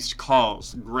 The beast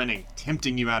calls, grinning,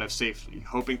 tempting you out of safety,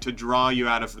 hoping to draw you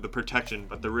out of the protection,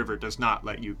 but the river does not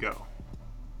let you go.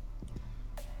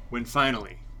 When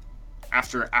finally,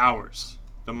 after hours,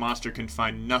 the monster can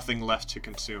find nothing left to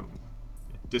consume,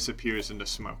 it disappears into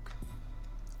smoke.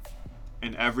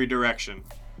 In every direction,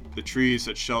 the trees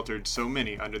that sheltered so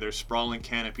many under their sprawling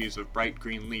canopies of bright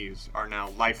green leaves are now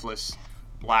lifeless,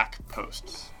 black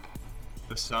posts.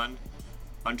 The sun,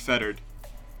 unfettered,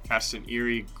 casts an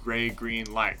eerie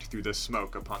gray-green light through the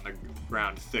smoke upon the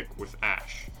ground thick with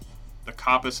ash. The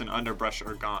coppice and underbrush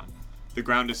are gone. The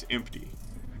ground is empty,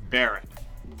 barren,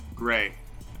 gray,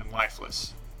 and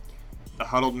lifeless. The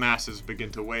huddled masses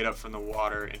begin to wade up from the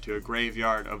water into a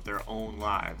graveyard of their own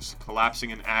lives,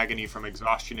 collapsing in agony from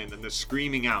exhaustion and then the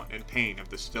screaming out in pain of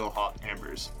the still hot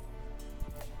embers.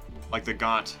 Like the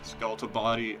gaunt, skeletal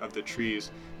body of the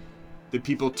trees, the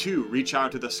people too reach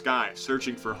out to the sky,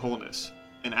 searching for wholeness,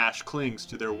 and ash clings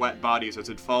to their wet bodies as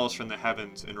it falls from the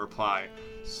heavens in reply,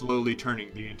 slowly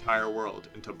turning the entire world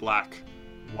into black,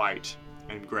 white,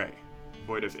 and gray,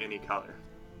 void of any color.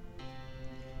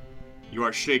 You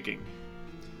are shaking,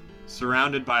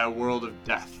 surrounded by a world of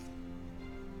death.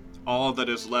 All that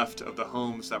is left of the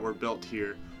homes that were built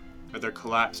here are their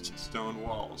collapsed stone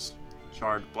walls,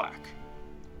 charred black.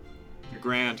 The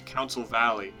grand Council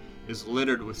Valley is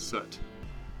littered with soot.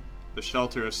 The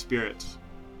shelter of spirits,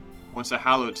 once a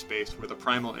hallowed space where the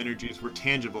primal energies were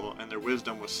tangible and their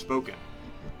wisdom was spoken,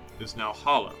 is now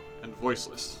hollow and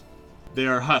voiceless. They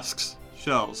are husks,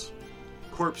 shells,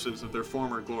 corpses of their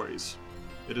former glories.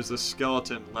 It is the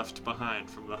skeleton left behind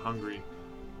from the hungry,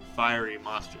 fiery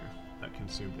monster that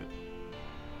consumed it.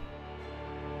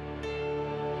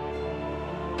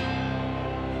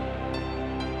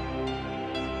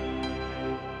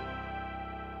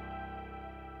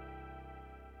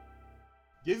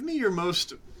 Give me your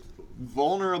most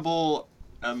vulnerable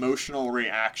emotional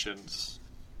reactions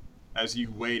as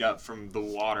you wade up from the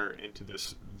water into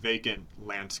this vacant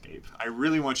landscape. I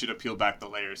really want you to peel back the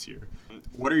layers here.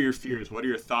 What are your fears? What are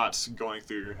your thoughts going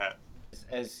through your head?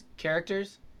 As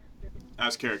characters?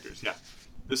 As characters, yeah.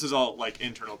 This is all like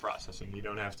internal processing. You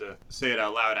don't have to say it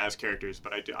out loud as characters,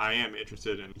 but I am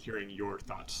interested in hearing your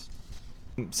thoughts.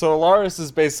 So Alaris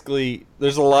is basically,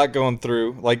 there's a lot going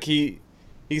through. Like he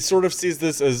sort of sees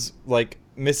this as like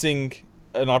missing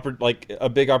a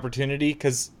big opportunity,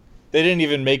 because they didn't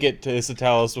even make it to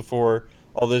Isatalis before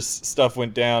all this stuff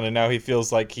went down, and now he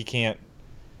feels like he can't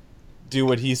do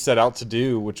what he set out to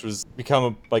do, which was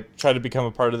try to become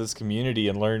a part of this community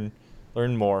and learn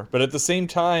more. But at the same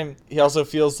time, he also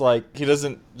feels like he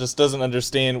doesn't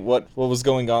understand what was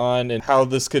going on and how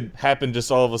this could happen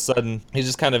just all of a sudden. He's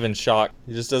just kind of in shock.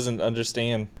 He just doesn't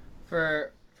understand.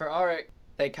 For Auric,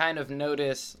 they kind of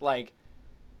notice, like,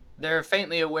 they're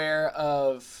faintly aware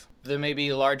of the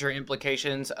maybe larger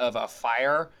implications of a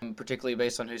fire, particularly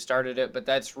based on who started it, but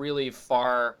that's really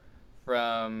far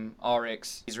from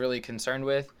Auric's he's really concerned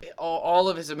with. All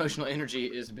of his emotional energy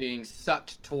is being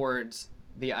sucked towards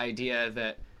the idea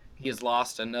that he has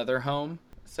lost another home,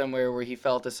 somewhere where he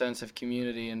felt a sense of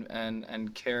community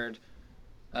and cared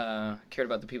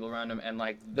about the people around him, and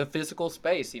like the physical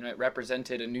space, it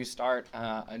represented a new start,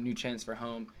 a new chance for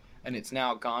home, and it's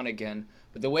now gone again.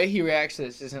 But the way he reacts to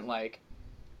this isn't like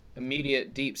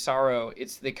immediate deep sorrow.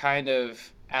 It's the kind of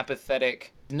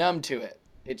apathetic, numb to it.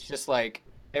 It's just like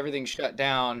everything's shut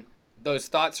down. Those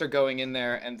thoughts are going in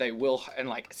there, and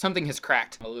like something has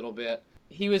cracked a little bit.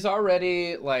 He was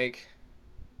already like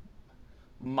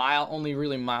only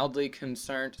really mildly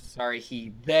concerned.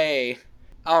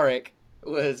 Auric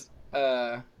was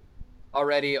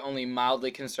already only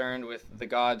mildly concerned with the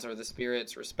gods or the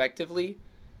spirits, respectively.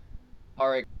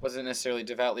 Auric wasn't necessarily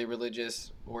devoutly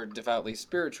religious or devoutly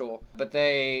spiritual, but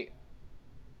they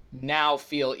now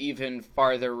feel even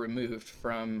farther removed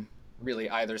from really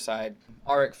either side.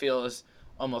 Auric feels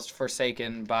almost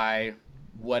forsaken by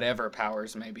whatever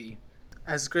powers may be.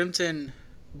 As Grimton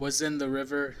was in the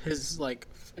river, his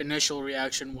initial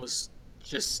reaction was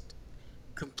just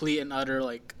complete and utter,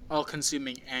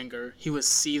 all-consuming anger. He was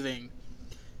seething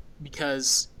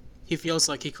because he feels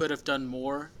like he could have done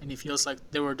more, and he feels like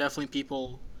there were definitely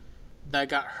people that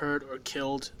got hurt or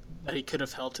killed that he could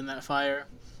have helped in that fire.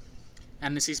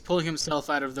 And as he's pulling himself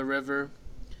out of the river,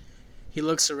 he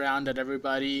looks around at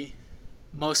everybody,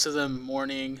 most of them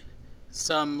mourning,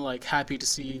 some happy to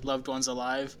see loved ones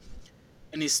alive,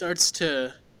 and he starts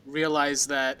to realize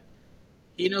that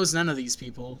he knows none of these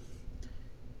people,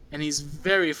 and he's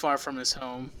very far from his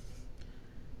home.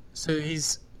 So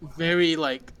he's very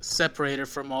separated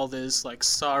from all this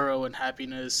sorrow and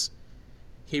happiness.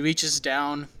 He reaches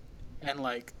down and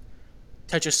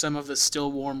touches some of the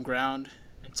still warm ground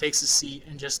and takes a seat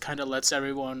and just kind of lets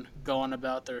everyone go on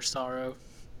about their sorrow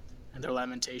and their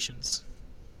lamentations.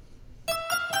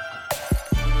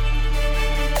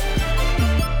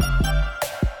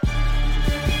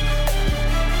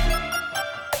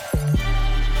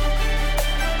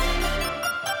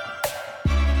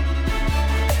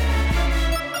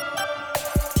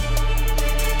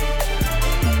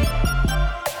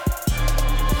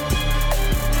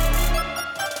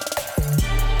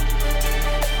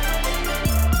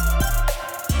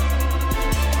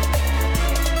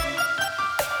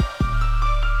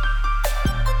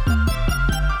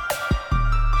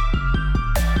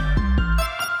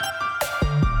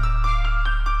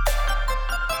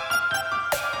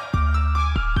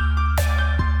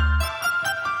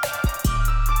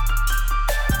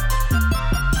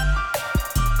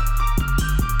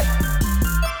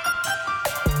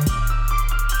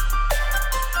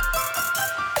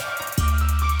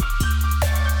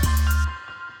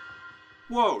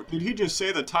 Whoa, did he just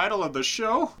say the title of the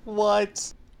show?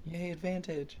 What? Yay,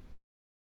 advantage.